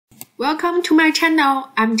Welcome to my channel.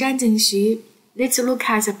 I'm Zhang Xu. Let's look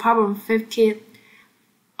at the problem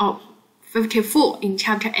 54 in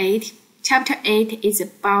chapter 8. Chapter 8 is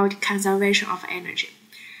about conservation of energy.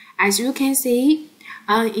 As you can see,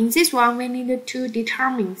 in this one we need to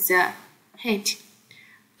determine the height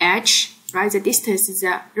h, right? The distance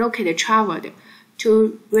the rocket traveled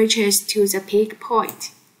to reaches to the peak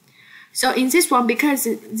point. So in this one, because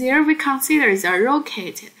there we consider the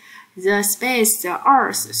rocket, the space, the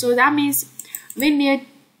earth, so that means we need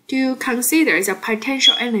to consider the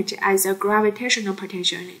potential energy as a gravitational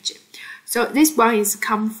potential energy. So this one is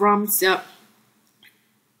come from the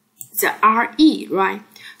RE, right?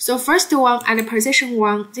 So first one, at position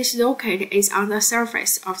 1, this rocket is on the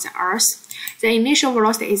surface of the earth. The initial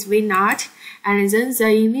velocity is v0, and then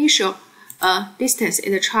the initial distance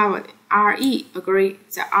is traveled, RE, agree,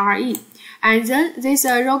 the RE. And then this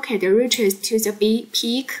rocket reaches to the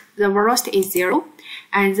peak, the velocity is 0,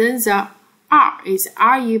 and then the R is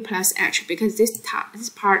RE plus H, because this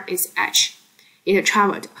part is H, it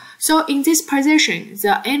traveled. So in this position,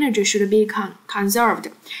 the energy should be conserved.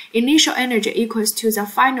 Initial energy equals to the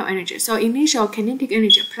final energy. So initial kinetic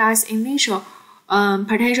energy plus initial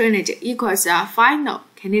potential energy equals the final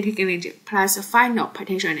kinetic energy plus final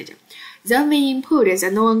potential energy. Then we input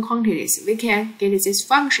the known quantities, we can get this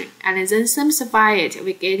function, and then simplify it,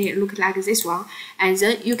 we get it look like this one, and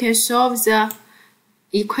then you can solve the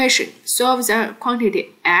equation, solve the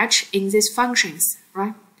quantity h in these functions,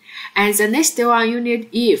 right? And the next one you need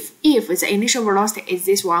if the initial velocity is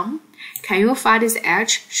this one, can you find this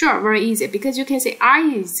h? Sure, very easy, because you can say I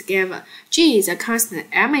is given, g is a constant,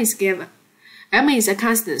 m is given. M is a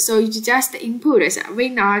constant, so you just input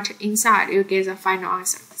v0 inside, you get the final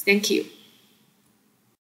answer. Thank you.